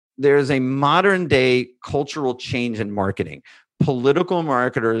there's a modern day cultural change in marketing. Political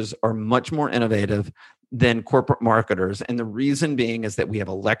marketers are much more innovative than corporate marketers. And the reason being is that we have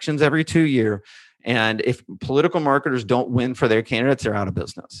elections every 2 years. And if political marketers don't win for their candidates, they're out of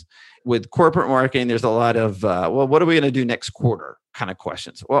business. With corporate marketing, there's a lot of, well, what are we going to do next quarter kind of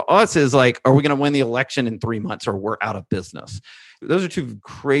questions. Well, us is like, are we going to win the election in 3 months or we're out of business? Those are two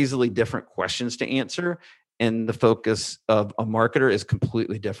crazily different questions to answer. And the focus of a marketer is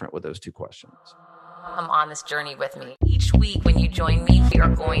completely different with those two questions. Come on this journey with me. Each week when you join me, we are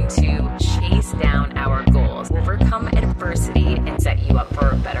going to chase down our goals, overcome adversity, and set you up for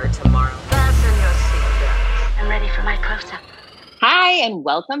a better tomorrow. Fasten your seatbelts. I'm ready for my close-up. Hi, and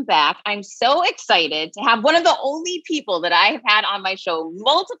welcome back. I'm so excited to have one of the only people that I have had on my show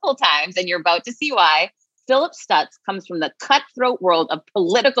multiple times, and you're about to see why. Phillip Stutts comes from the cutthroat world of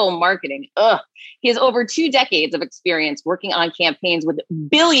political marketing. He has over 2 decades of experience working on campaigns with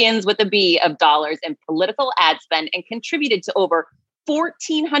billions with a B of dollars in political ad spend and contributed to over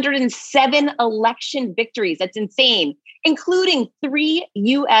 1,407 election victories. That's insane, including 3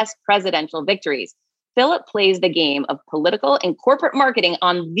 U.S. presidential victories. Phillip plays the game of political and corporate marketing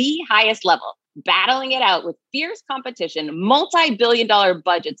on the highest level, battling it out with fierce competition, multi-billion-dollar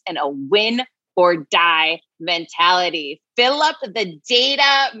budgets, and a win or die mentality. Phillip, the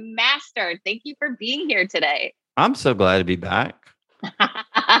data master. Thank you for being here today. I'm so glad to be back.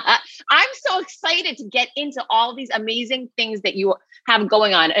 I'm so excited to get into all these amazing things that you have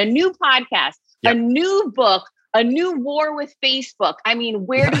going on. A new podcast, a new book, a new war with Facebook. I mean,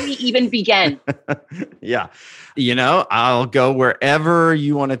 where do we even begin? Yeah. I'll go wherever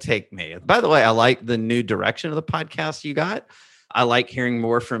you want to take me. By the way, I like the new direction of the podcast you got. I like hearing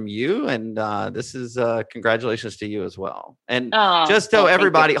more from you. And this is congratulations to you as well. And just tell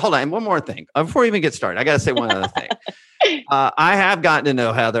everybody, hold on, one more thing. Before we even get started, I got to say one other thing. I have gotten to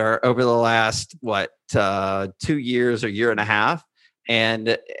know Heather over the last, 2 years or year and a half.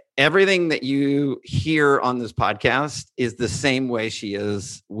 And everything that you hear on this podcast is the same way she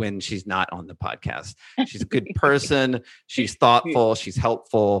is when she's not on the podcast. She's a good person. She's thoughtful. She's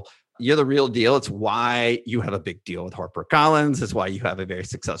helpful. You're the real deal. It's why you have a big deal with HarperCollins. It's why you have a very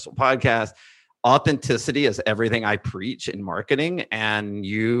successful podcast. Authenticity is everything I preach in marketing, and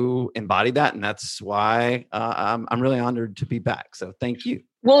you embody that. And that's why I'm really honored to be back. So thank you.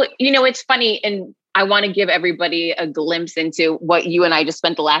 Well, it's funny, and I want to give everybody a glimpse into what you and I just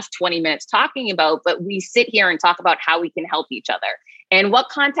spent the last 20 minutes talking about, but we sit here and talk about how we can help each other and what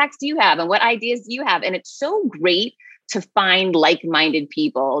contacts do you have and what ideas do you have. And it's so great to find like-minded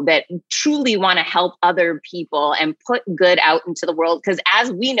people that truly want to help other people and put good out into the world. Because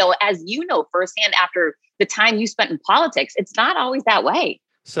as you know firsthand after the time you spent in politics, it's not always that way.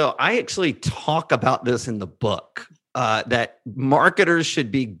 So I actually talk about this in the book, that marketers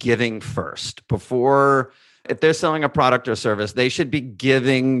should be giving first before. If they're selling a product or service, they should be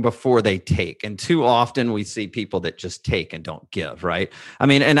giving before they take. And too often we see people that just take and don't give, right? I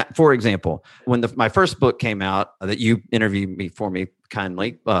mean, and for example, when my first book came out that you interviewed me for me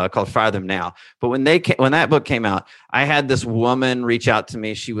kindly, called Fire Them Now. But when that book came out, I had this woman reach out to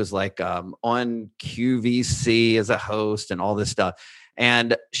me. She was like on QVC as a host and all this stuff.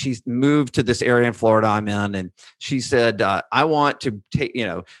 And she's moved to this area in Florida I'm in. And she said, I want to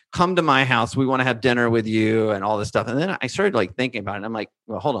come to my house. We want to have dinner with you and all this stuff. And then I started thinking about it. And I'm like,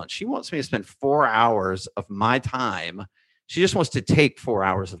 well, hold on. She wants me to spend 4 hours of my time. She just wants to take 4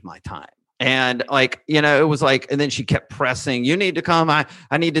 hours of my time. And it was and then she kept pressing, you need to come. I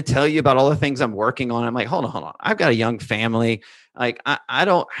need to tell you about all the things I'm working on. I'm like, hold on. I've got a young family. I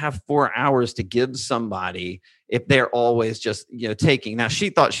don't have 4 hours to give somebody if they're always just, taking. Now, she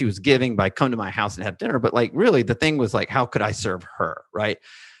thought she was giving by come to my house and have dinner. But really, the thing was how could I serve her? Right.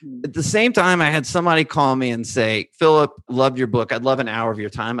 At the same time, I had somebody call me and say, Phillip, loved your book. I'd love an hour of your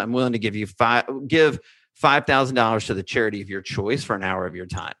time. I'm willing to give $5,000 to the charity of your choice for an hour of your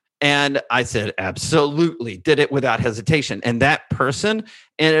time. And I said, absolutely, did it without hesitation. And that person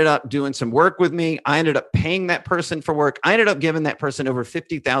ended up doing some work with me. I ended up paying that person for work. I ended up giving that person over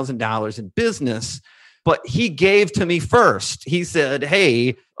 $50,000 in business, but he gave to me first. He said,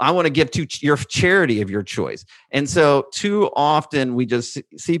 hey, I want to give to your charity of your choice. And so too often we just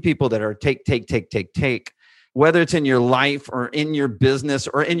see people that are take. Whether it's in your life or in your business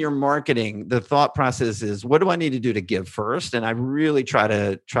or in your marketing, the thought process is, what do I need to do to give first? And I really try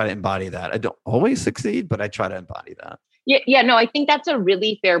to embody that. I don't always succeed, but I try to embody that. Yeah, no, I think that's a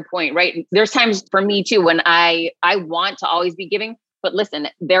really fair point, right? There's times for me too, when I want to always be giving, but listen,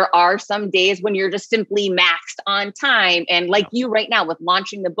 there are some days when you're just simply maxed on time. And you right now with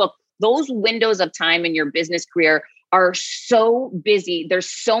launching the book, those windows of time in your business career are so busy. There's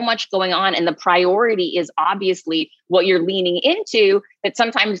so much going on. And the priority is obviously what you're leaning into, that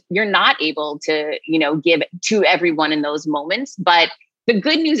sometimes you're not able to, give to everyone in those moments. But the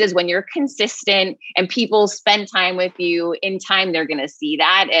good news is when you're consistent and people spend time with you, in time, they're going to see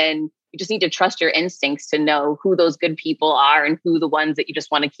that. And you just need to trust your instincts to know who those good people are and who the ones that you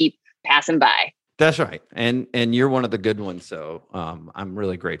just want to keep passing by. That's right. And you're one of the good ones. So I'm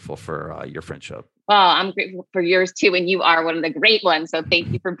really grateful for your friendship. Well, I'm grateful for yours too. And you are one of the great ones. So thank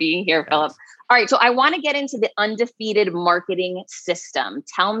you for being here, Phillip. All right. So I want to get into the undefeated marketing system.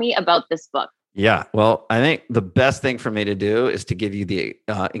 Tell me about this book. Yeah. Well, I think the best thing for me to do is to give you the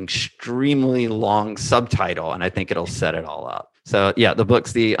extremely long subtitle, and I think it'll set it all up. So yeah, the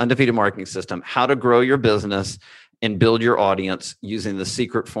book's The Undefeated Marketing System: How to Grow Your Business and Build Your Audience Using the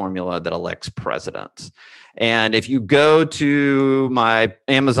Secret Formula That Elects Presidents. And if you go to my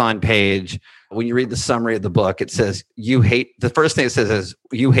Amazon page, when you read the summary of the book, it says, the first thing it says is,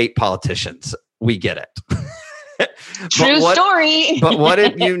 you hate politicians. We get it. True story. But what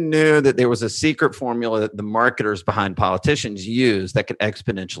if you knew that there was a secret formula that the marketers behind politicians use that could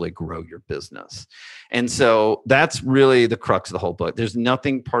exponentially grow your business? And so that's really the crux of the whole book. There's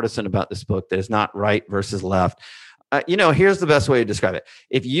nothing partisan about this book. There's not right versus left. Here's the best way to describe it.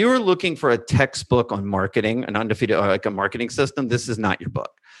 If you're looking for a textbook on marketing, an undefeated, like a marketing system, this is not your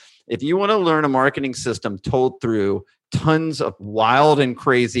book. If you want to learn a marketing system told through tons of wild and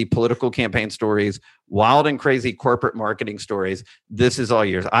crazy political campaign stories, wild and crazy corporate marketing stories, this is all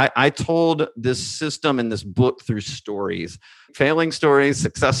yours. I told this system in this book through stories, failing stories,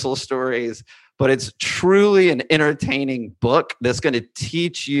 successful stories, but it's truly an entertaining book that's going to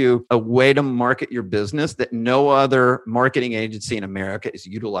teach you a way to market your business that no other marketing agency in America is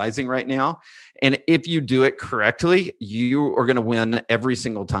utilizing right now. And if you do it correctly, you are going to win every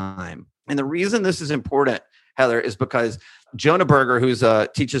single time. And the reason this is important, Heather, is because Jonah Berger, who's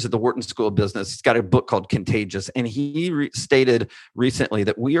teaches at the Wharton School of Business, he's got a book called Contagious. And he stated recently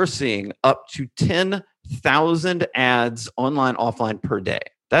that we are seeing up to 10,000 ads online, offline per day.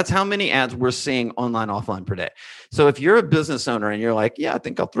 That's how many ads we're seeing online, offline per day. So if you're a business owner and you're like, yeah, I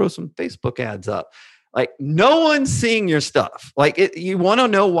think I'll throw some Facebook ads up. Like, no one's seeing your stuff. You want to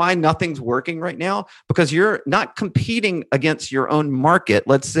know why nothing's working right now? Because you're not competing against your own market.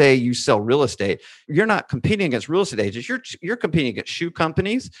 Let's say you sell real estate. You're not competing against real estate agents. You're competing against shoe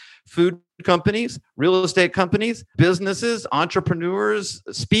companies, food companies, real estate companies, businesses, entrepreneurs,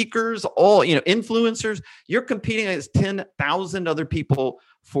 speakers, all, influencers. You're competing against 10,000 other people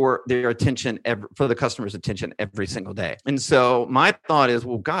for their attention, for the customer's attention every single day. And so my thought is,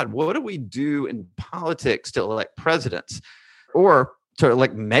 well, God, what do we do in politics to elect presidents or to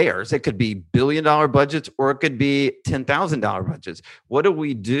elect mayors? It could be billion-dollar budgets or it could be $10,000 budgets. What do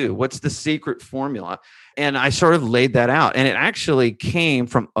we do? What's the secret formula? And I sort of laid that out. And it actually came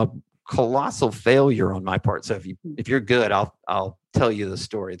from a colossal failure on my part. So if you're good, I'll tell you the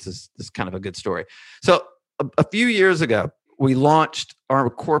story. It's this kind of a good story. So a few years ago, we launched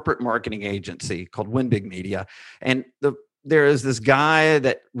our corporate marketing agency called Win Big Media. And there is this guy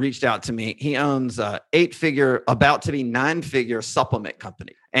that reached out to me. He owns a 8-figure, about to be 9-figure supplement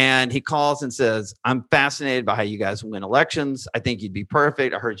company. And he calls and says, I'm fascinated by how you guys win elections. I think you'd be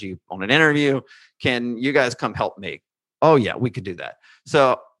perfect. I heard you on an interview. Can you guys come help me? Oh yeah, we could do that.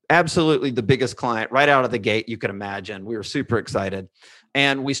 So absolutely the biggest client right out of the gate you could imagine. We were super excited.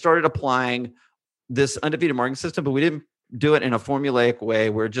 And we started applying this undefeated marketing system, but we didn't do it in a formulaic way.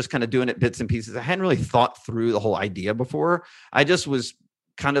 We're just kind of doing it bits and pieces. I hadn't really thought through the whole idea before. I just was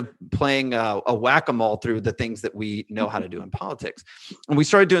kind of playing a whack-a-mole through the things that we know how to do in politics. And we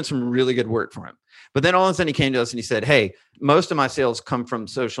started doing some really good work for him. But then all of a sudden he came to us and he said, hey, most of my sales come from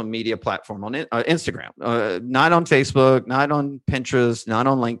social media platform on Instagram, not on Facebook, not on Pinterest, not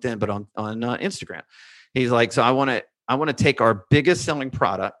on LinkedIn, but on Instagram. He's like, so I want to take our biggest selling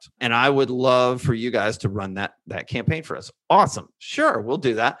product and I would love for you guys to run that campaign for us. Awesome. Sure. We'll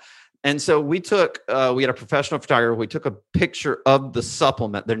do that. And so we had a professional photographer. We took a picture of the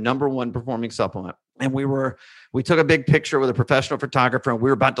supplement, their number one performing supplement. And we took a big picture with a professional photographer and we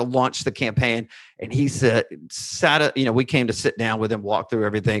were about to launch the campaign. And he said, we came to sit down with him, walk through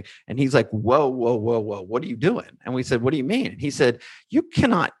everything. And he's like, whoa, what are you doing? And we said, what do you mean? And he said, you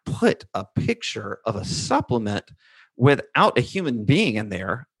cannot put a picture of a supplement without a human being in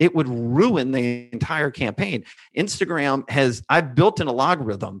there. It would ruin the entire campaign. I've built in a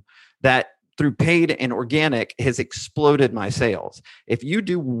logarithm that through paid and organic has exploded my sales. If you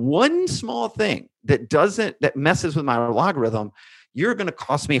do one small thing that messes with my logarithm, you're going to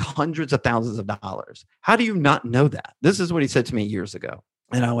cost me hundreds of thousands of dollars. How do you not know that? This is what he said to me years ago.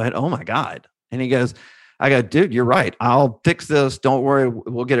 And I went, oh my God. And he goes, I go, dude, you're right. I'll fix this. Don't worry.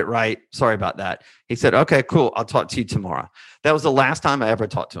 We'll get it right. Sorry about that. He said, okay, cool. I'll talk to you tomorrow. That was the last time I ever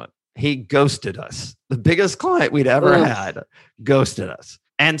talked to him. He ghosted us. The biggest client we'd ever had ghosted us.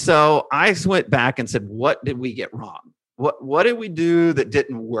 And so I went back and said, what did we get wrong? What did we do that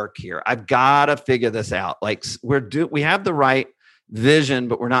didn't work here? I've got to figure this out. Like we have the right vision,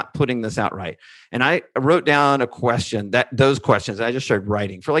 but we're not putting this out right. And I wrote down those questions. I just started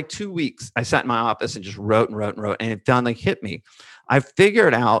writing for like 2 weeks. I sat in my office and just wrote and wrote and wrote, and it finally hit me. I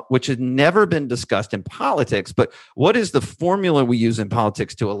figured out, which had never been discussed in politics, but what is the formula we use in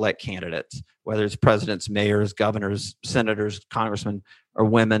politics to elect candidates, whether it's presidents, mayors, governors, senators, congressmen, or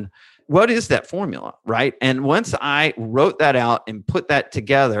women? What is that formula, right? And once I wrote that out and put that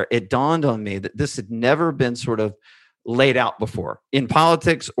together, it dawned on me that this had never been sort of laid out before in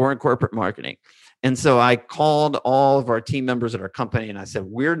politics or in corporate marketing. And so I called all of our team members at our company and I said,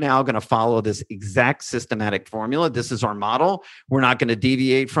 we're now going to follow this exact systematic formula. This is our model. We're not going to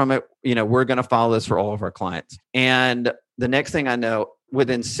deviate from it. We're going to follow this for all of our clients. And the next thing I know,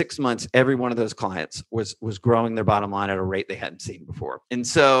 within 6 months, every one of those clients was growing their bottom line at a rate they hadn't seen before. And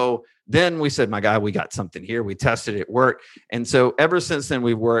so then we said, my God, we got something here. We tested it, worked. And so ever since then,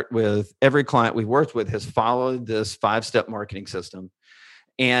 we've worked with every client we've worked with has followed this 5-step marketing system.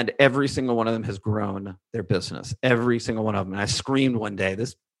 And every single one of them has grown their business. Every single one of them. And I screamed one day,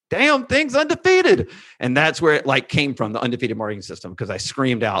 this damn thing's undefeated. And that's where it came from, the undefeated marketing system, because I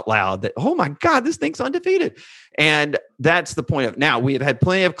screamed out loud that, oh my God, this thing's undefeated. And that's the point of now. We have had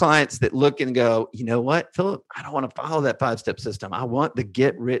plenty of clients that look and go, you know what, Phillip, I don't want to follow that 5-step system. I want the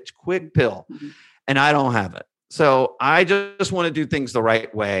get rich quick pill. And I don't have it. So I just want to do things the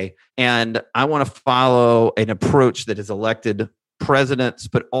right way. And I want to follow an approach that has elected presidents,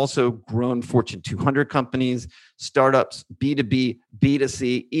 but also grown Fortune 200 companies, startups, B2B,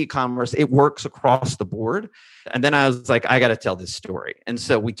 B2C, e-commerce. It works across the board. And then I was like, I got to tell this story. And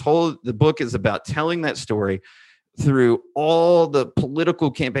so the book is about telling that story through all the political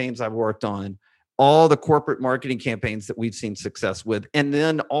campaigns I've worked on, all the corporate marketing campaigns that we've seen success with, and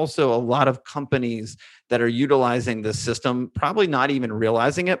then also a lot of companies that are utilizing this system, probably not even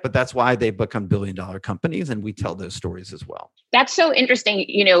realizing it, but that's why they've become billion-dollar companies. And we tell those stories as well. That's so interesting.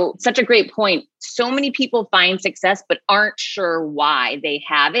 Such a great point. So many people find success, but aren't sure why they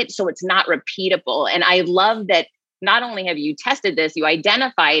have it. So it's not repeatable. And I love that not only have you tested this, you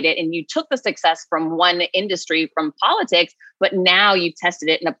identified it and you took the success from one industry, from politics, but now you've tested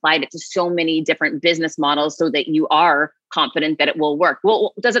it and applied it to so many different business models so that you are confident that it will work.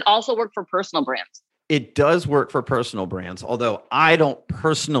 Well, does it also work for personal brands? It does work for personal brands, although I don't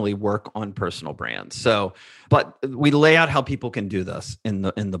personally work on personal brands. So, but we lay out how people can do this in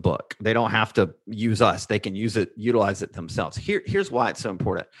the book. They don't have to use us. They can utilize it themselves. Here's why it's so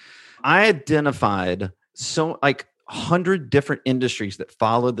important. I identified 100 different industries that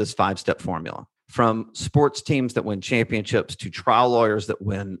followed this 5-step formula, from sports teams that win championships to trial lawyers that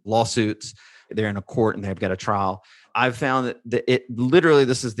win lawsuits. They're in a court and they've got a trial. I've found that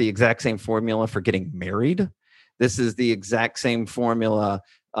this is the exact same formula for getting married. This is the exact same formula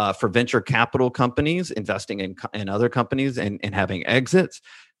for venture capital companies investing in other companies and having exits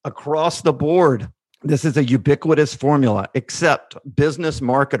across the board. This is a ubiquitous formula, except business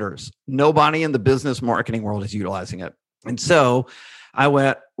marketers. Nobody in the business marketing world is utilizing it. And so I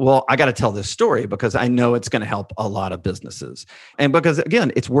went, well, I got to tell this story because I know it's going to help a lot of businesses. And because,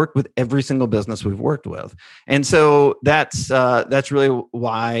 again, it's worked with every single business we've worked with. And so that's really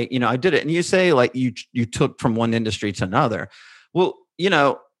why, I did it. And you say you took from one industry to another. Well, you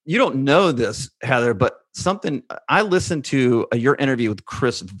don't know this, Heather, but I listened to your interview with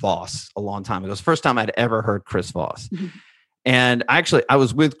Chris Voss a long time ago. It was the first time I'd ever heard Chris Voss. Mm-hmm. And actually, I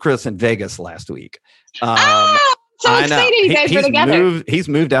was with Chris in Vegas last week. So excited you guys were together. He's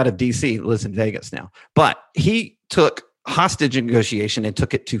moved out of DC, lives in Vegas now. But he took hostage negotiation and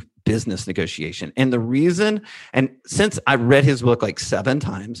took it to business negotiation. And the reason, and since I read his book 7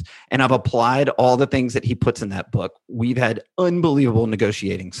 times and I've applied all the things that he puts in that book, we've had unbelievable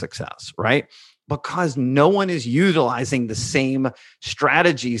negotiating success, right? Because no one is utilizing the same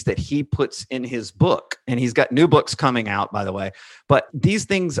strategies that he puts in his book. And he's got new books coming out, by the way. But these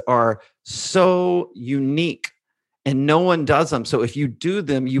things are so unique and no one does them. So if you do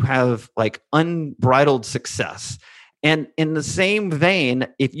them, you have unbridled success. And in the same vein,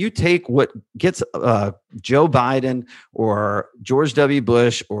 if you take what gets Joe Biden or George W.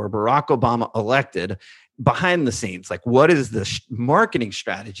 Bush or Barack Obama elected, behind the scenes, like what is the marketing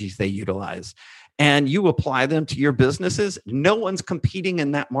strategies they utilize, and you apply them to your businesses, no one's competing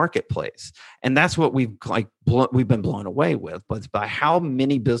in that marketplace. And that's what we've been blown away with, but by how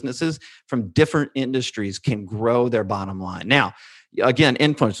many businesses from different industries can grow their bottom line. Now, again,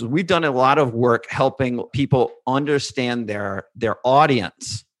 influencers, we've done a lot of work helping people understand their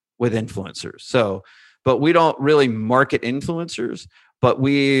audience with influencers. So, but we don't really market influencers. But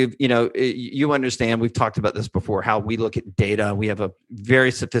you understand, we've talked about this before, how we look at data. We have a very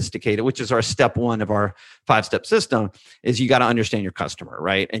sophisticated, which is our step one of our 5-step system, is you got to understand your customer,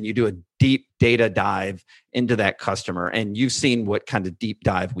 right? And you do a deep data dive into that customer. And you've seen what kind of deep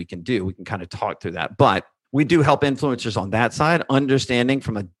dive we can do. We can kind of talk through that. But we do help influencers on that side, understanding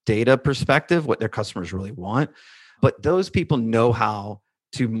from a data perspective what their customers really want. But those people know how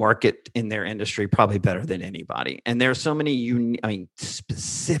to market in their industry probably better than anybody. And there are so many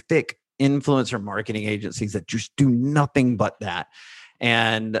specific influencer marketing agencies that just do nothing but that.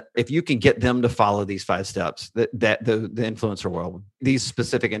 And if you can get them to follow these 5 steps, that the influencer world, these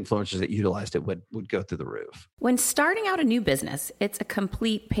specific influencers that utilized it would go through the roof. When starting out a new business, it's a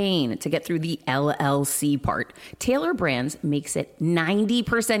complete pain to get through the LLC part. Taylor Brands makes it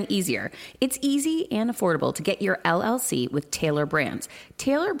 90% easier. It's easy and affordable to get your LLC with Taylor Brands.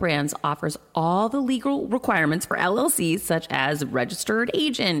 Taylor Brands offers all the legal requirements for LLCs, such as registered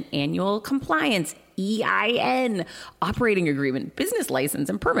agent, annual compliance, EIN, operating agreement, business license,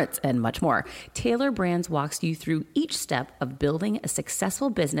 and permits, and much more. Taylor Brands walks you through each step of building a successful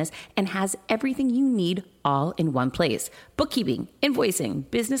business and has everything you need all in one place. Bookkeeping,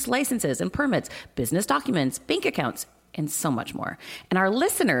 invoicing, business licenses and permits, business documents, bank accounts, and so much more. And our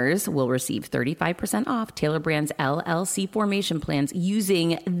listeners will receive 35% off Taylor Brands LLC formation plans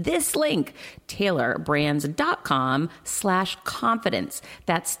using this link, taylorbrands.com/confidence.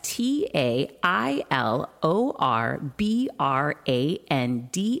 That's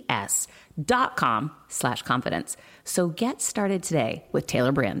TAILORBRANDS.com/confidence. So get started today with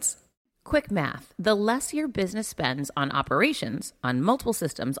Taylor Brands. Quick math. The less your business spends on operations, on multiple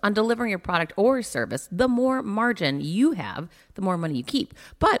systems, on delivering your product or service, the more margin you have, the more money you keep.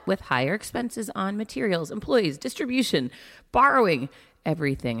 But with higher expenses on materials, employees, distribution, borrowing,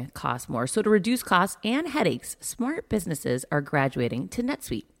 everything costs more. So to reduce costs and headaches, smart businesses are graduating to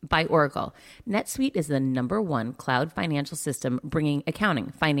NetSuite by Oracle. NetSuite is the #1 cloud financial system, bringing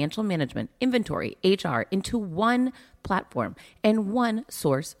accounting, financial management, inventory, HR into one platform and one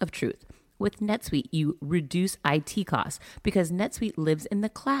source of truth. With NetSuite, you reduce IT costs because NetSuite lives in the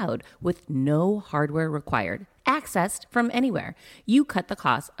cloud with no hardware required, accessed from anywhere. You cut the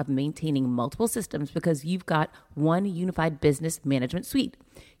cost of maintaining multiple systems because you've got one unified business management suite.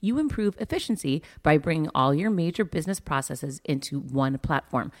 You improve efficiency by bringing all your major business processes into one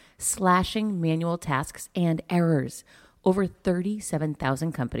platform, slashing manual tasks and errors. Over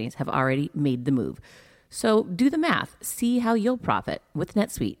 37,000 companies have already made the move. So do the math. See how you'll profit with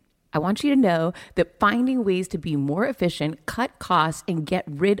NetSuite. I want you to know that finding ways to be more efficient, cut costs, and get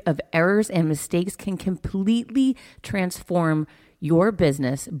rid of errors and mistakes can completely transform your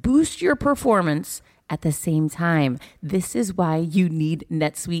business, boost your performance at the same time. This is why you need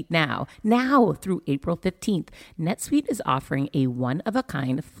NetSuite now. Now through April 15th, NetSuite is offering a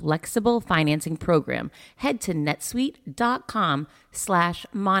one-of-a-kind flexible financing program. Head to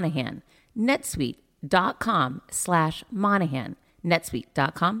netsuite.com/Monahan. netsuite.com/Monahan.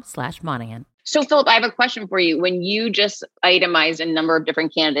 netsuite.com/Monahan. So, Phillip, I have a question for you. When you just itemized a number of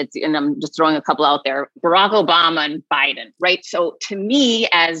different candidates, and I'm just throwing a couple out there, Barack Obama and Biden, right? So to me,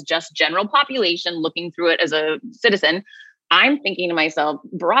 as just general population looking through it as a citizen, I'm thinking to myself,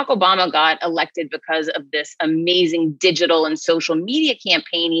 Barack Obama got elected because of this amazing digital and social media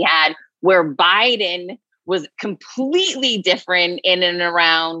campaign he had, where Biden was completely different in and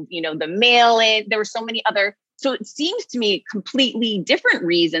around, the mail-in. There were so many other. So it seems to me completely different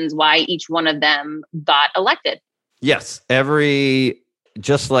reasons why each one of them got elected. Yes.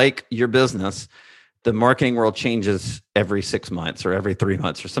 Just like your business, the marketing world changes every 6 months or every 3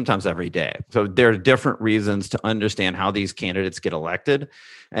 months or sometimes every day. So there are different reasons to understand how these candidates get elected.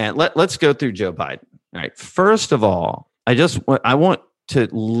 And let's go through Joe Biden. All right. First of all, I want to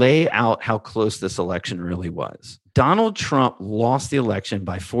lay out how close this election really was. Donald Trump lost the election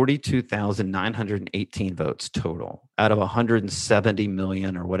by 42,918 votes total out of 170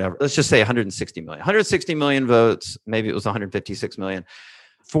 million or whatever. Let's just say 160 million. 160 million votes, maybe it was 156 million.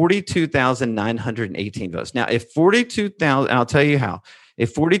 42,918 votes. Now, if 42,000, I'll tell you how.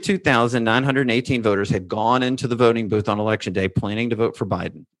 If 42,918 voters had gone into the voting booth on election day planning to vote for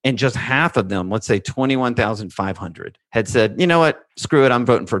Biden, and just half of them, let's say 21,500, had said, you know what, screw it, I'm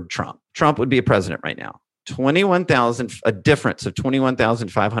voting for Trump. Trump would be a president right now. a difference of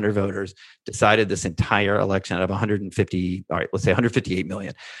 21,500 voters decided this entire election out of 150, all right, let's say 158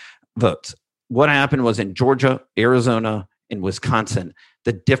 million votes. What happened was in Georgia, Arizona, and Wisconsin,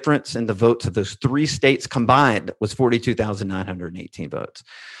 the difference in the votes of those three states combined was 42,918 votes.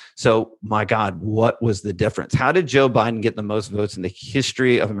 So, my God, what was the difference? How did Joe Biden get the most votes in the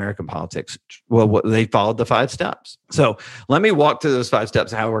history of American politics? Well, they followed the 5 steps. So let me walk through those 5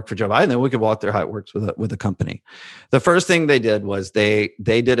 steps, how it worked for Joe Biden, then we could walk through how it works with a company. The first thing they did was they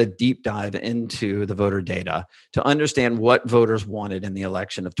did a deep dive into the voter data to understand what voters wanted in the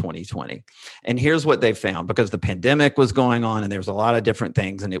election of 2020. And here's what they found, because the pandemic was going on and there was a lot of different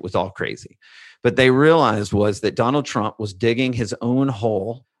things and it was all crazy. But they realized was that Donald Trump was digging his own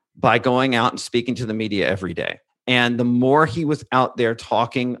hole by going out and speaking to the media every day. And the more he was out there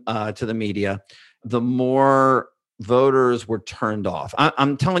talking to the media, the more voters were turned off.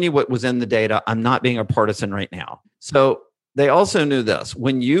 I'm telling you what was in the data. I'm not being a partisan right now. So they also knew this.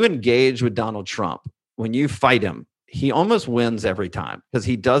 When you engage with Donald Trump, when you fight him, he almost wins every time because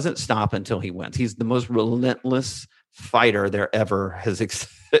he doesn't stop until he wins. He's the most relentless fighter there ever has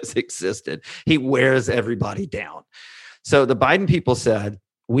existed. He wears everybody down. So the Biden people said,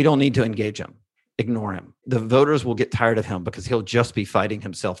 we don't need to engage him. Ignore him. The voters will get tired of him because he'll just be fighting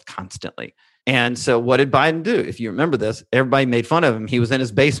himself constantly. And so what did Biden do? If you remember this, everybody made fun of him. He was in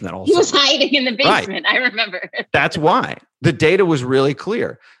his basement also. He was hiding in the basement. Right. I remember. That's why. The data was really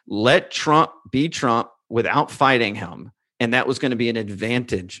clear. Let Trump be Trump without fighting him. And that was going to be an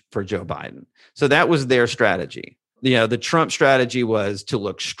advantage for Joe Biden. So that was their strategy. The Trump strategy was to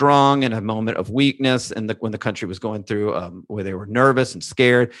look strong in a moment of weakness and when the country was going through where they were nervous and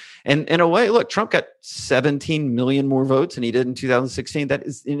scared. And in a way, look, Trump got 17 million more votes than he did in 2016. That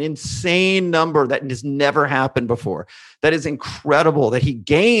is an insane number that has never happened before. That is incredible that he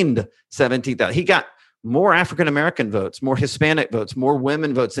gained 17,000. He got more African-American votes, more Hispanic votes, more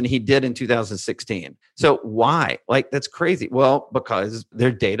women votes than he did in 2016. So why? That's crazy. Well, because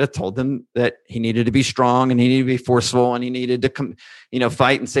their data told them that he needed to be strong and he needed to be forceful and he needed to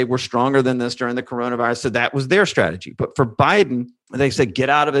fight and say, we're stronger than this during the coronavirus. So that was their strategy. But for Biden, they said,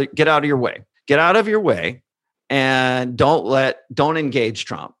 get out of your way and don't engage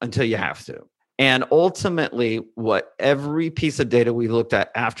Trump until you have to. And ultimately, what every piece of data we looked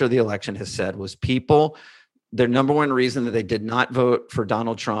at after the election has said was their number one reason that they did not vote for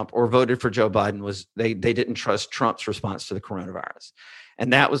Donald Trump or voted for Joe Biden was they didn't trust Trump's response to the coronavirus.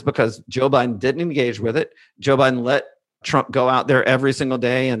 And that was because Joe Biden didn't engage with it. Joe Biden let Trump go out there every single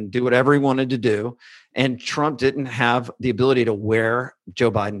day and do whatever he wanted to do. And Trump didn't have the ability to wear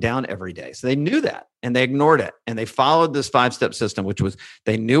Joe Biden down every day. So they knew that and they ignored it. And they followed this 5-step system, which was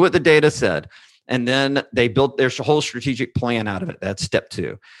they knew what the data said. And then they built their whole strategic plan out of it. That's step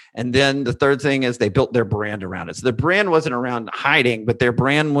 2. And then the third thing is they built their brand around it. So the brand wasn't around hiding, but their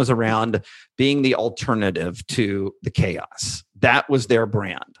brand was around being the alternative to the chaos. That was their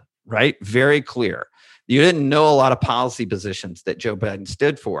brand, right? Very clear. You didn't know a lot of policy positions that Joe Biden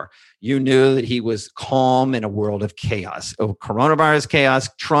stood for. You knew that he was calm in a world of chaos, coronavirus chaos,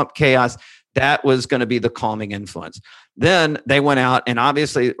 Trump chaos. That was going to be the calming influence. Then they went out and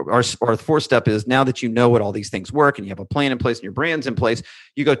obviously our 4th step is now that you know what all these things work and you have a plan in place and your brand's in place,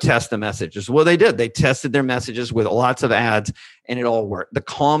 you go test the messages. Well, they did. They tested their messages with lots of ads and it all worked. The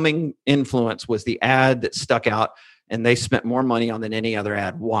calming influence was the ad that stuck out and they spent more money on than any other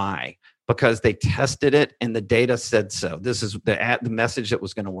ad. Why? Because they tested it and the data said so. This is the message that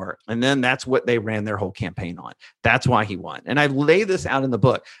was going to work. And then that's what they ran their whole campaign on. That's why he won. And I lay this out in the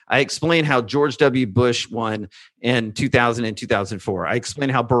book. I explain how George W. Bush won in 2000 and 2004. I explain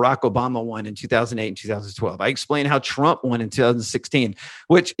how Barack Obama won in 2008 and 2012. I explain how Trump won in 2016,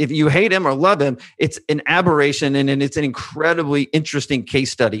 which if you hate him or love him, it's an aberration and it's an incredibly interesting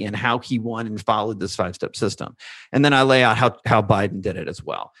case study in how he won and followed this 5-step system. And then I lay out how Biden did it as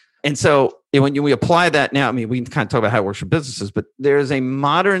well. And so when we apply that now, we can kind of talk about how it works for businesses, but there's a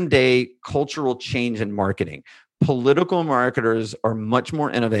modern day cultural change in marketing. Political marketers are much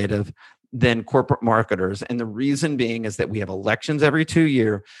more innovative than corporate marketers. And the reason being is that we have elections every 2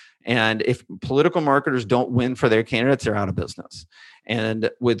 years. And if political marketers don't win for their candidates, they're out of business.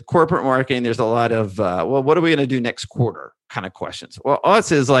 And with corporate marketing, there's a lot of, what are we going to do next quarter kind of questions? Well,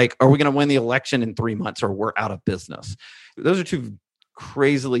 us is like, are we going to win the election in 3 months or we're out of business? Those are two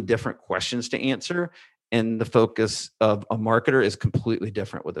crazily different questions to answer. And the focus of a marketer is completely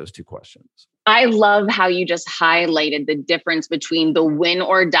different with those two questions. I love how you just highlighted the difference between the win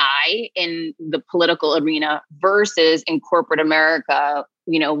or die in the political arena versus in corporate America,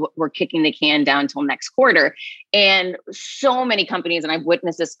 we're kicking the can down till next quarter. And so many companies, and I've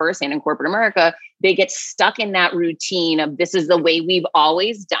witnessed this firsthand in corporate America, they get stuck in that routine of this is the way we've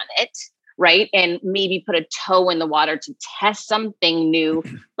always done it. Right. And maybe put a toe in the water to test something new.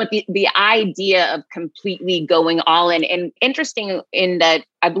 But the idea of completely going all in, and interesting in that,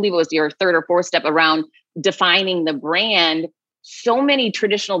 I believe it was your third or fourth step around defining the brand. So many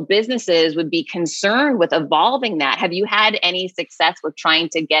traditional businesses would be concerned with evolving that. Have you had any success with trying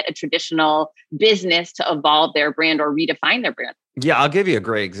to get a traditional business to evolve their brand or redefine their brand? Yeah, I'll give you a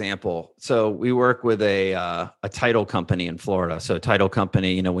great example. So we work with a title company in Florida. So a title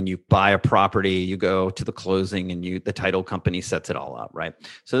company, when you buy a property, you go to the closing and the title company sets it all up, right?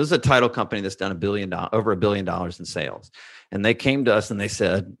 So this is a title company that's done over $1 billion in sales. And they came to us and they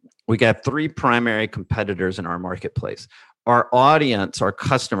said, we got 3 primary competitors in our marketplace. Our audience, our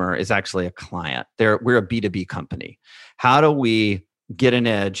customer is actually a client. We're a B2B company. How do we get an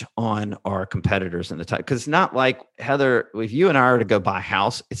edge on our competitors in the title? Because it's not like, Heather, if you and I are to go buy a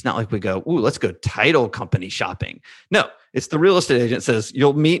house, it's not like we go, ooh, let's go title company shopping. No, it's the real estate agent says,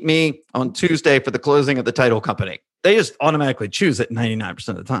 you'll meet me on Tuesday for the closing of the title company. They just automatically choose it 99%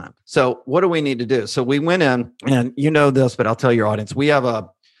 of the time. So what do we need to do? So we went in, and you know this, but I'll tell your audience, we have a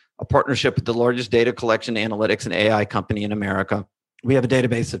partnership with the largest data collection, analytics, and AI company in America. We have a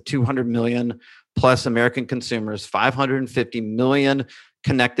database of 200 million plus American consumers, 550 million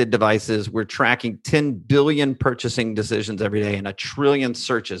connected devices. We're tracking 10 billion purchasing decisions every day and 1 trillion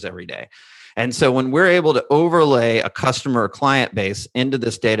searches every day. And so when we're able to overlay a customer or client base into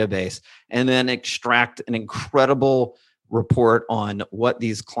this database and then extract an incredible report on what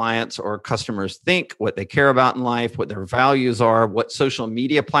these clients or customers think, what they care about in life, what their values are, what social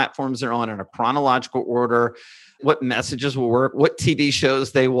media platforms they're on in a chronological order, what messages will work, what TV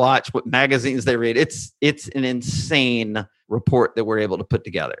shows they watch, what magazines they read. It's an insane report that we're able to put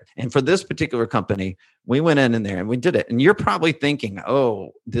together. And for this particular company, we went in there and we did it. And you're probably thinking,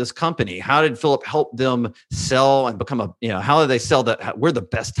 oh, this company, how did Phillip help them sell and become how did they sell that? We're the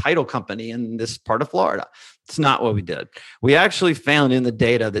best title company in this part of Florida. It's not what we did. We actually found in the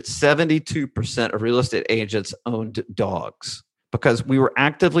data that 72% of real estate agents owned dogs, because we were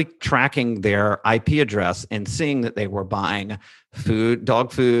actively tracking their IP address and seeing that they were buying food, dog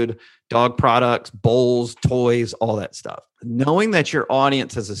products, bowls, toys, all that stuff. Knowing that your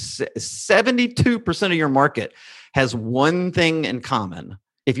audience has 72% of your market has one thing in common.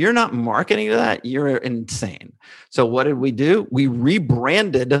 If you're not marketing to that, you're insane. So what did we do? We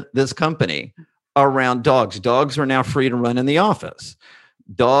rebranded this company around dogs. Dogs are now free to run in the office.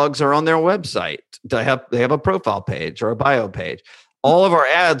 Dogs are on their website. They have a profile page or a bio page. All of our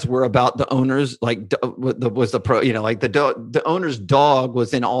ads were about the owners, the owner's dog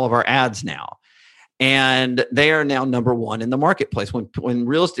was in all of our ads now. And they are now number 1 in the marketplace. When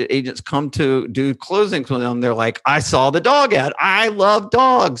real estate agents come to do closings with them, they're like, I saw the dog ad. I love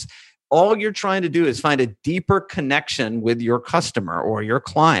dogs. All you're trying to do is find a deeper connection with your customer or your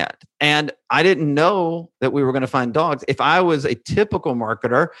client. And I didn't know that we were going to find dogs. If I was a typical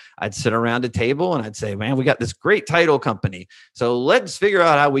marketer, I'd sit around a table and I'd say, man, we got this great title company. So let's figure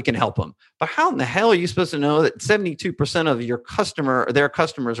out how we can help them. But how in the hell are you supposed to know that 72% of your their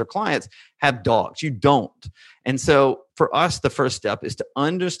customers or clients have dogs? You don't. And so for us, the first step is to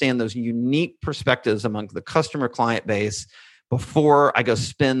understand those unique perspectives among the customer client base before I go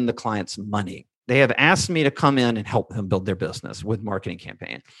spend the client's money. They have asked me to come in and help them build their business with marketing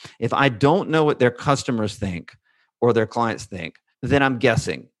campaign. If I don't know what their customers think or their clients think, then I'm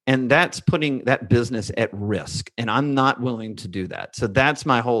guessing. And that's putting that business at risk. And I'm not willing to do that. So that's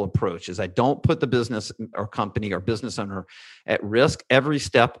my whole approach is I don't put the business or company or business owner at risk. Every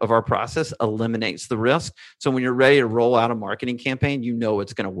step of our process eliminates the risk. So when you're ready to roll out a marketing campaign, you know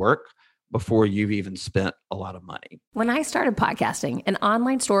it's going to work before you've even spent a lot of money. When I started podcasting, an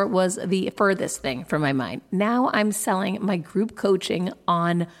online store was the furthest thing from my mind. Now I'm selling my group coaching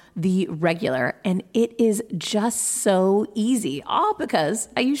on the regular, and it is just so easy, all because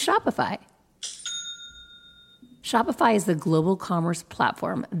I use Shopify. Shopify is the global commerce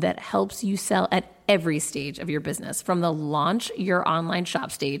platform that helps you sell at every stage of your business, from the launch your online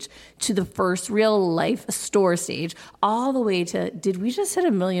shop stage to the first real life store stage, all the way to, did we just hit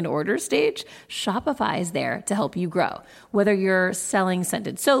 1 million orders stage? Shopify is there to help you grow. Whether you're selling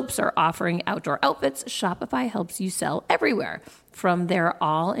scented soaps or offering outdoor outfits, Shopify helps you sell everywhere. From their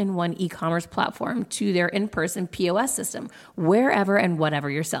all-in-one e-commerce platform to their in-person POS system, wherever and whatever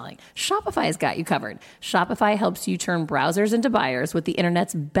you're selling, Shopify has got you covered. Shopify helps you turn browsers into buyers with the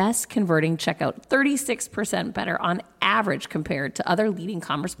internet's best converting checkout 30 36% better on average compared to other leading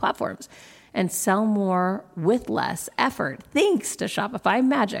commerce platforms, and sell more with less effort thanks to Shopify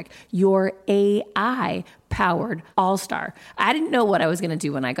Magic, your AI-powered all-star. I didn't know what I was going to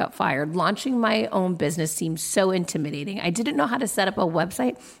do when I got fired. Launching my own business seemed so intimidating. I didn't know how to set up a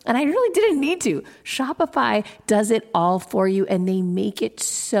website, and I really didn't need to. Shopify does it all for you, and they make it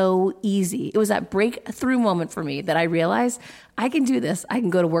so easy. It was that breakthrough moment for me that I realized I can do this. I can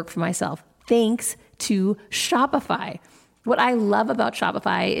go to work for myself thanks to Shopify. What I love about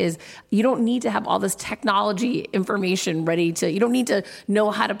Shopify is you don't need to have all this technology information you don't need to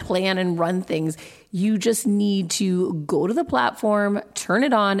know how to plan and run things. You just need to go to the platform, turn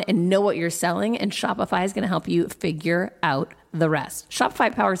it on, and know what you're selling, and Shopify is going to help you figure out the rest.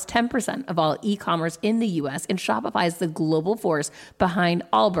 Shopify powers 10% of all e-commerce in the US, and Shopify is the global force behind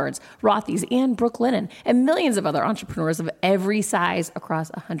Allbirds, Rothy's, and Brooklinen, and millions of other entrepreneurs of every size across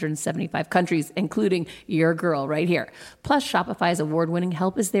 175 countries, including your girl right here. Plus, Shopify's award-winning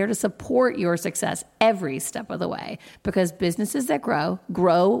help is there to support your success every step of the way, because businesses that grow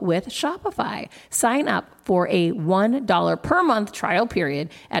with Shopify. Sign up for a $1 per month trial period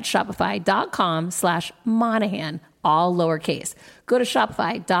at shopify.com/Monahan, all lowercase. Go to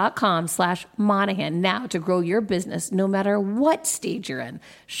shopify.com/Monahan now to grow your business no matter what stage you're in.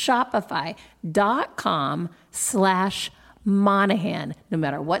 Shopify.com/Monahan. No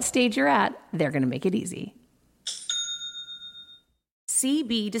matter what stage you're at, they're going to make it easy.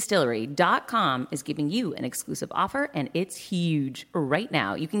 CBDistillery.com is giving you an exclusive offer, and it's huge. Right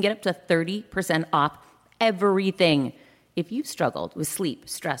now, you can get up to 30% off everything. If you've struggled with sleep,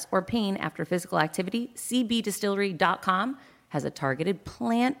 stress, or pain after physical activity, CBDistillery.com has a targeted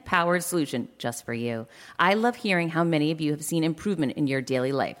plant-powered solution just for you. I love hearing how many of you have seen improvement in your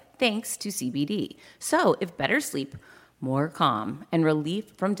daily life thanks to CBD. So if better sleep, more calm, and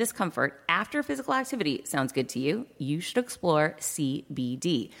relief from discomfort after physical activity sounds good to you, you should explore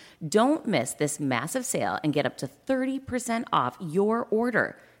CBD. Don't miss this massive sale and get up to 30% off your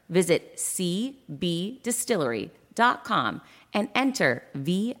order. Visit cbdistillery.com and enter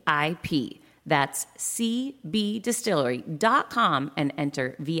VIP. That's cbdistillery.com and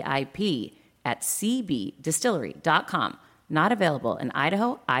enter VIP at cbdistillery.com. Not available in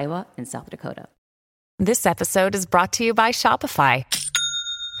Idaho, Iowa, and South Dakota. This episode is brought to you by Shopify.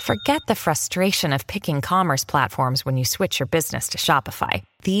 Forget the frustration of picking commerce platforms when you switch your business to Shopify,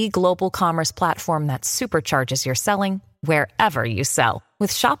 the global commerce platform that supercharges your selling wherever you sell.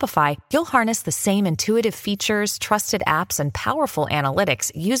 With Shopify, you'll harness the same intuitive features, trusted apps, and powerful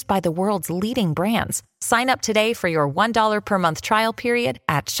analytics used by the world's leading brands. Sign up today for your $1 per month trial period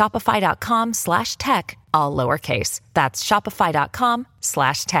at shopify.com/tech, all lowercase. That's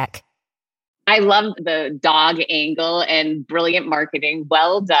shopify.com/tech. I love the dog angle and brilliant marketing.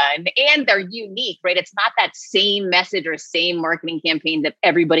 Well done. And they're unique, right? It's not that same message or same marketing campaign that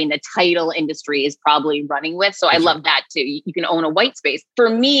everybody in the title industry is probably running with. So I love that too. You can own a white space. For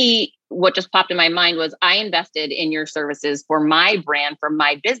me, what just popped in my mind was I invested in your services for my brand, for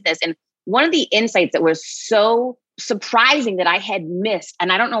my business. And one of the insights that was so surprising that I had missed,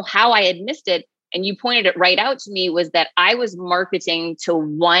 and I don't know how I had missed it, and you pointed it right out to me, was that I was marketing to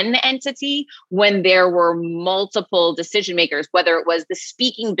one entity when there were multiple decision makers, whether it was the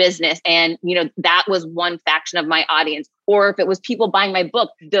speaking business and, that was one faction of my audience, or if it was people buying my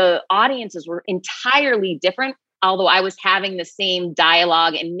book, the audiences were entirely different, although I was having the same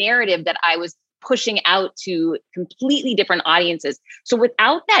dialogue and narrative that I was pushing out to completely different audiences. So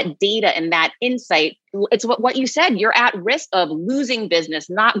without that data and that insight, it's what you said, you're at risk of losing business,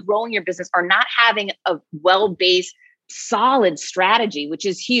 not growing your business, or not having a well-based, solid strategy, which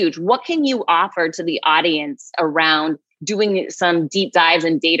is huge. What can you offer to the audience around doing some deep dives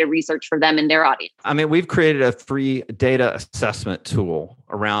and data research for them and their audience? I mean, we've created a free data assessment tool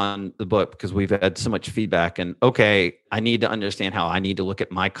around the book because we've had so much feedback. And okay, I need to understand how I need to look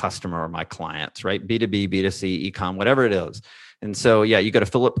at my customer or my clients, right? B2B, B2C, e-com, whatever it is. And so, you go to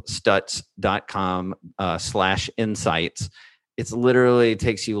phillipstutts.com/insights. It's literally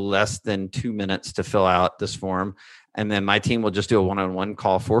takes you less than 2 minutes to fill out this form. And then my team will just do a one-on-one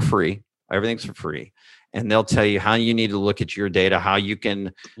call for free. Everything's for free. And they'll tell you how you need to look at your data, how you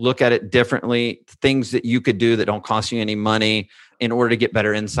can look at it differently, things that you could do that don't cost you any money in order to get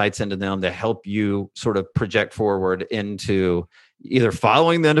better insights into them to help you sort of project forward into either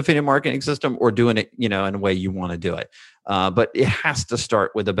following the undefeated marketing system or doing it, in a way you want to do it. But it has to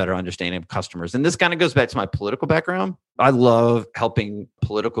start with a better understanding of customers. And this kind of goes back to my political background. I love helping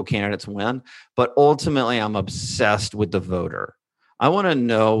political candidates win, but ultimately I'm obsessed with the voter. I want to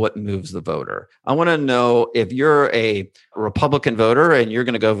know what moves the voter. I want to know if you're a Republican voter and you're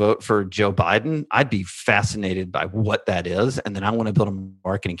going to go vote for Joe Biden, I'd be fascinated by what that is. And then I want to build a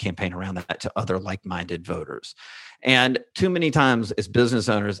marketing campaign around that to other like-minded voters. And too many times as business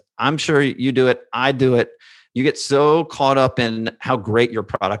owners, I'm sure you do it, I do it. You get so caught up in how great your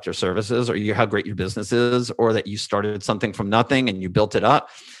product or service is, or how great your business is, or that you started something from nothing and you built it up,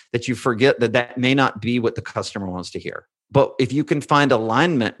 that you forget that that may not be what the customer wants to hear. But if you can find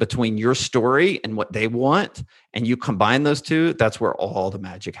alignment between your story and what they want, and you combine those two, that's where all the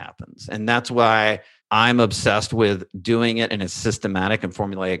magic happens. And that's why I'm obsessed with doing it in a systematic and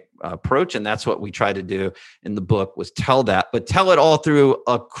formulaic approach. And that's what we try to do in the book, was tell that, but tell it all through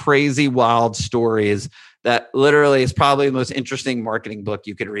a crazy, wild stories that literally is probably the most interesting marketing book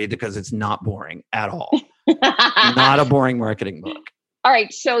you could read, because it's not boring at all. Not a boring marketing book. All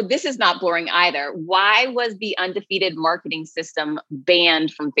right. So this is not boring either. Why was the undefeated marketing system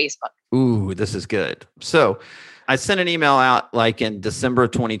banned from Facebook? Ooh, this is good. So I sent an email out like in December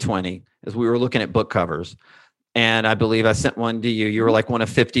of 2020 as we were looking at book covers. And I believe I sent one to you. You were like one of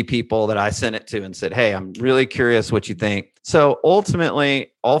 50 people that I sent it to and said, hey, I'm really curious what you think. So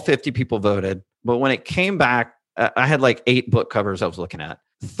ultimately, all 50 people voted. But when it came back, I had like 8 book covers I was looking at.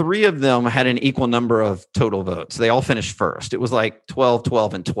 3 of them had an equal number of total votes. They all finished first. It was like 12,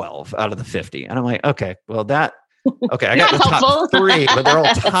 12, and 12 out of the 50. And I'm like, okay, well, I got the top 3, but they're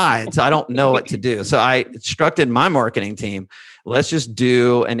all tied. So I don't know what to do. So I instructed my marketing team, let's just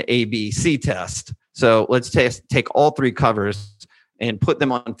do an ABC test. So let's take all 3 covers and put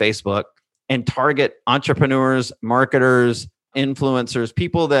them on Facebook and target entrepreneurs, marketers, influencers,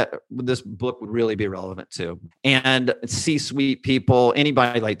 people that this book would really be relevant to, and C-suite people,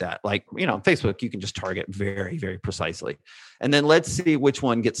 anybody like that. Like, Facebook, you can just target very, very precisely. And then let's see which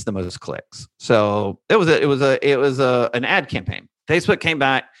one gets the most clicks. So it was an ad campaign. Facebook came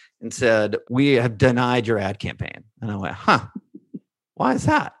back and said, we have denied your ad campaign. And I went, why is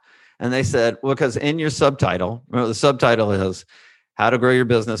that? And they said, well, because in your subtitle, remember the subtitle is how to grow your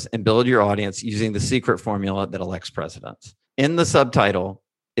business and build your audience using the secret formula that elects presidents. In the subtitle,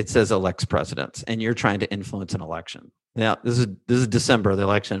 it says elects presidents, and you're trying to influence an election. Now, this is December. The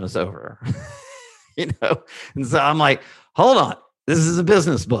election is over. And so I'm like, hold on. This is a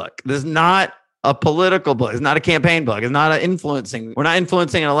business book. This is not a political book. It's not a campaign book. It's not influencing. We're not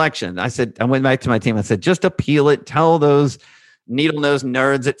influencing an election. I went back to my team. I said, just appeal it. Tell those needle-nosed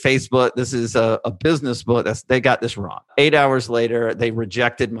nerds at Facebook, this is a business book. They got this wrong. 8 hours later, they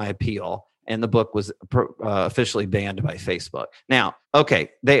rejected my appeal, and the book was officially banned by Facebook. Now,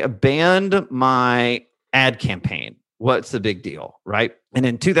 okay, they banned my ad campaign. What's the big deal, right? And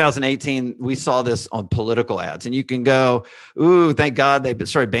in 2018, we saw this on political ads. And you can go, ooh, thank God they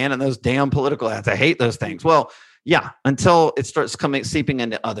started banning those damn political ads. I hate those things. Well, yeah, until it starts seeping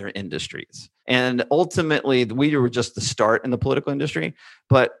into other industries. And ultimately, we were just the start in the political industry.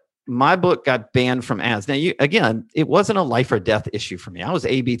 But my book got banned from ads. Now, again, it wasn't a life or death issue for me. I was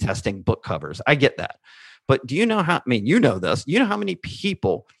A/B testing book covers. I get that. But do you know how, you know this, you know how many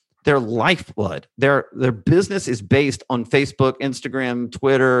people, their lifeblood, their business is based on Facebook, Instagram,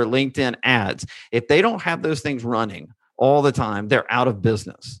 Twitter, LinkedIn ads. If they don't have those things running all the time, they're out of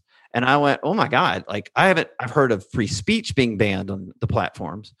business. And I went, oh my God, I've heard of free speech being banned on the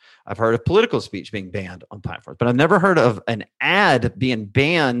platforms. I've heard of political speech being banned on platforms, but I've never heard of an ad being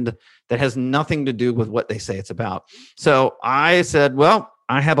banned that has nothing to do with what they say it's about. So I said, well,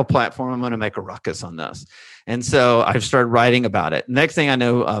 I have a platform. I'm going to make a ruckus on this. And so I've started writing about it. Next thing I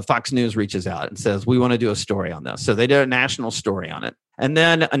know, Fox News reaches out and says, we want to do a story on this. So they did a national story on it. And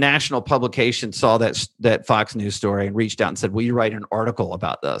then a national publication saw that Fox News story and reached out and said, will you write an article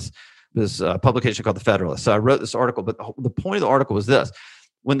about this? This publication called The Federalist. So I wrote this article, but the point of the article was this.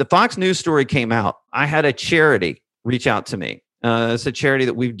 When the Fox News story came out, I had a charity reach out to me. It's a charity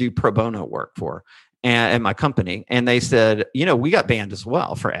that we do pro bono work for. And my company, and they said, we got banned as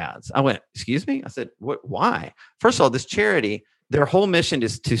well for ads. I went, excuse me? I said, why? First of all, this charity, their whole mission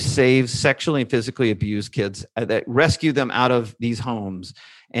is to save sexually and physically abused kids, that rescue them out of these homes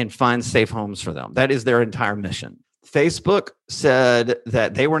and find safe homes for them. That is their entire mission. Facebook said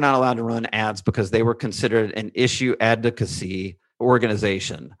that they were not allowed to run ads because they were considered an issue advocacy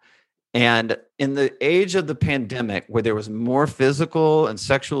organization. And in the age of the pandemic, where there was more physical and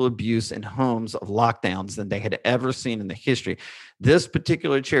sexual abuse in homes of lockdowns than they had ever seen in the history, this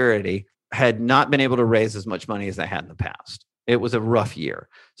particular charity had not been able to raise as much money as they had in the past. It was a rough year.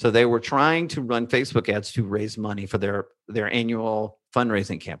 So they were trying to run Facebook ads to raise money for their annual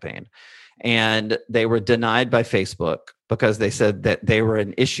fundraising campaign. And they were denied by Facebook because they said that they were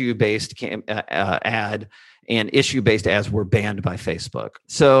an issue-based ad and issue-based ads were banned by Facebook.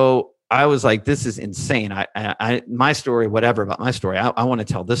 So I was like, this is insane. My story, whatever about my story, I want to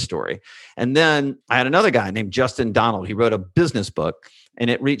tell this story. And then I had another guy named Justin Donald. He wrote a business book, and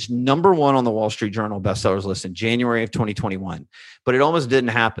it reached number 1 on the Wall Street Journal bestsellers list in January of 2021. But it almost didn't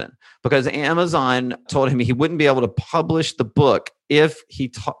happen because Amazon told him he wouldn't be able to publish the book if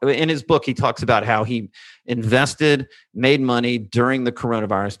in his book, he talks about how he invested, made money during the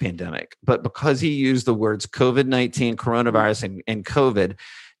coronavirus pandemic. But because he used the words COVID-19, coronavirus, and COVID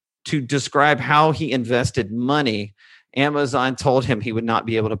to describe how he invested money, Amazon told him he would not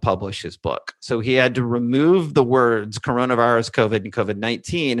be able to publish his book. So he had to remove the words coronavirus, COVID, and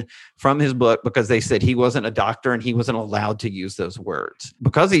COVID-19 from his book because they said he wasn't a doctor and he wasn't allowed to use those words.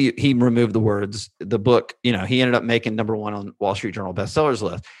 Because he removed the words, the book, he ended up making number 1 on Wall Street Journal bestsellers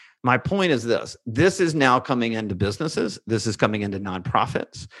list. My point is this is now coming into businesses. This is coming into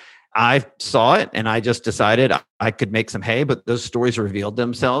nonprofits. I saw it and I just decided I could make some hay, but those stories revealed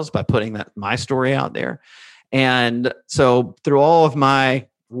themselves by putting my story out there. And so through all of my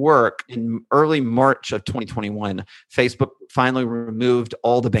work in early March of 2021, Facebook finally removed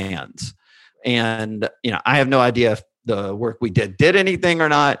all the bans. And, I have no idea if the work we did anything or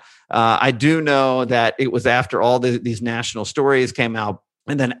not. I do know that it was after all these national stories came out,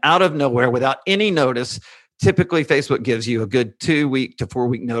 and then out of nowhere, without any notice, typically Facebook gives you a good 2-week to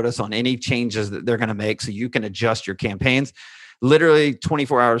 4-week notice on any changes that they're going to make so you can adjust your campaigns. Literally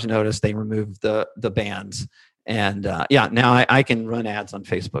 24 hours notice, they removed the bans. And now I can run ads on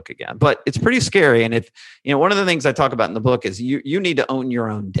Facebook again, but it's pretty scary. And if, one of the things I talk about in the book is you need to own your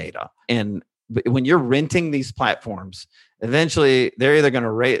own data. And when you're renting these platforms, eventually they're either going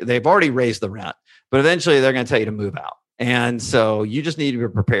to they've already raised the rent, but eventually they're going to tell you to move out. And so you just need to be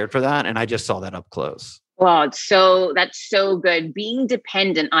prepared for that. And I just saw that up close. Well, that's so good. Being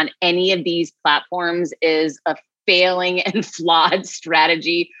dependent on any of these platforms is a failing and flawed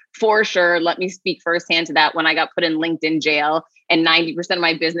strategy for sure. Let me speak firsthand to that. When I got put in LinkedIn jail and 90% of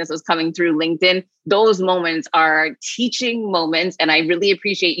my business was coming through LinkedIn, those moments are teaching moments. And I really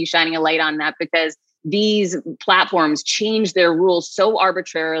appreciate you shining a light on that because these platforms change their rules so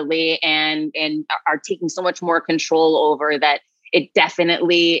arbitrarily and are taking so much more control over that.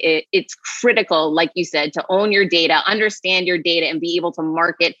 It's critical, like you said, to own your data, understand your data, and be able to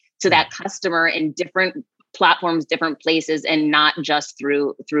market to that customer in different platforms, different places, and not just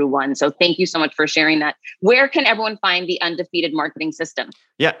through one. So thank you so much for sharing that. Where can everyone find the Undefeated Marketing System?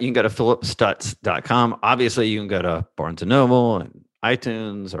 Yeah, you can go to phillipstutts.com. Obviously, you can go to Barnes & Noble and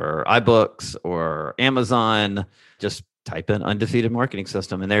iTunes or iBooks or Amazon. Just type in Undefeated Marketing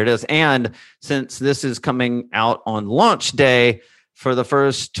System, and there it is. And since this is coming out on launch day, for the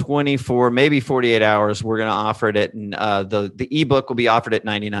first 24, maybe 48 hours, we're going to offer it at the ebook will be offered at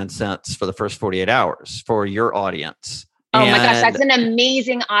 99 cents for the first 48 hours for your audience. Oh my gosh, that's an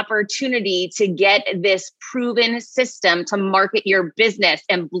amazing opportunity to get this proven system to market your business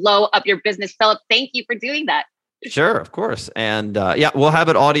and blow up your business. Phillip, thank you for doing that. Sure, of course. And we'll have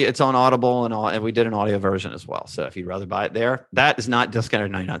it audio. It's on Audible and we did an audio version as well. So if you'd rather buy it there, that is not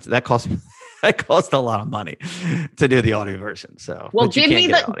discounted 99 cents. That costs a lot of money to do the audio version. So, well, give me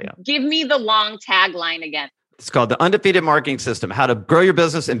the long tagline again. It's called The Undefeated Marketing System: How to Grow Your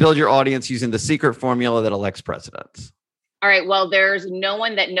Business and Build Your Audience Using the Secret Formula That Elects Presidents. All right. Well, there's no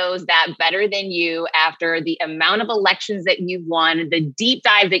one that knows that better than you after the amount of elections that you've won, the deep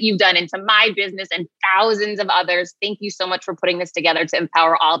dive that you've done into my business and thousands of others. Thank you so much for putting this together to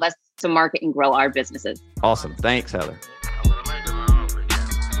empower all of us to market and grow our businesses. Awesome. Thanks, Heather.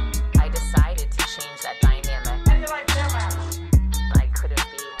 I decided to change that dynamic. I couldn't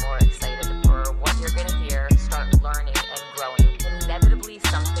be more excited for what you're going to hear, start learning and growing. Inevitably,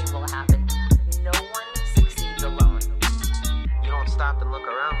 something will happen. No one succeeds alone. Stop and look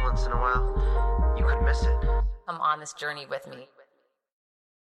around once in a while, you could miss it. Come on this journey with me.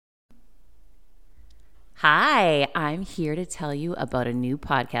 Hi, I'm here to tell you about a new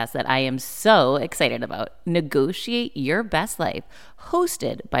podcast that I am so excited about, Negotiate Your Best Life,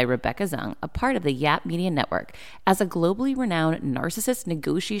 hosted by Rebecca Zung, a part of the Yap Media Network. As a globally renowned narcissist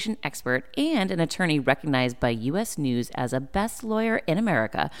negotiation expert and an attorney recognized by U.S. News as a best lawyer in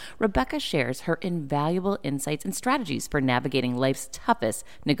America, Rebecca shares her invaluable insights and strategies for navigating life's toughest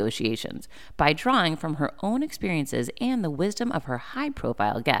negotiations. By drawing from her own experiences and the wisdom of her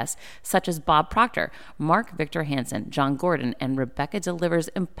high-profile guests, such as Bob Proctor, Mark Victor Hansen, John Gordon, and Rebecca delivers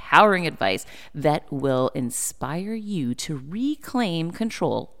empowering advice that will inspire you to reclaim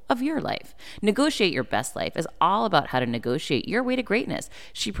control of your life. Negotiate Your Best Life is all about how to negotiate your way to greatness.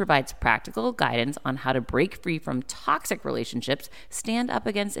 She provides practical guidance on how to break free from toxic relationships, stand up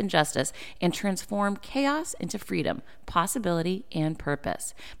against injustice, and transform chaos into freedom, possibility, and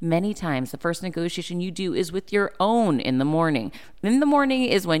purpose. Many times, the first negotiation you do is with your own in the morning. In the morning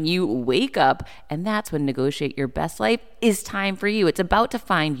is when you wake up, and that's when Negotiate Your Best Life is time for you. It's about to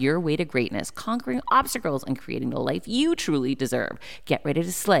find your way to greatness, conquering obstacles, and creating the life you truly deserve. Get ready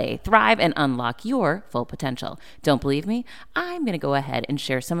to slay, thrive, and unlock your full potential. Don't believe me? I'm going to go ahead and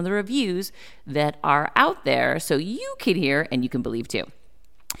share some of the reviews that are out there so you can hear and you can believe too.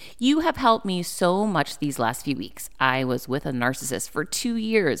 You have helped me so much these last few weeks. I was with a narcissist for 2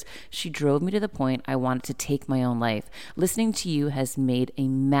 years. She drove me to the point I wanted to take my own life. Listening to you has made a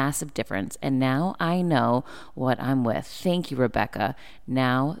massive difference, and now I know what I'm with. Thank you, Rebecca.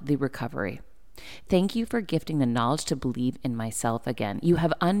 Now the recovery. Thank you for gifting the knowledge to believe in myself again. You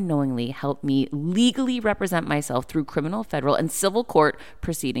have unknowingly helped me legally represent myself through criminal, federal, and civil court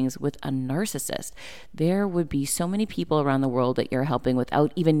proceedings with a narcissist. There would be so many people around the world that you're helping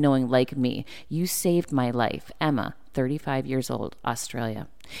without even knowing, like me. You saved my life. Emma, 35 years old, Australia.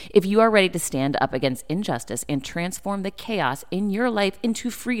 If you are ready to stand up against injustice and transform the chaos in your life into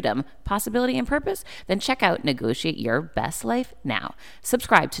freedom, possibility, and purpose, then check out Negotiate Your Best Life now.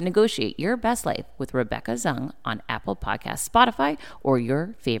 Subscribe to Negotiate Your Best Life with Rebecca Zung on Apple Podcasts, Spotify, or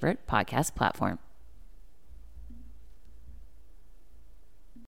your favorite podcast platform.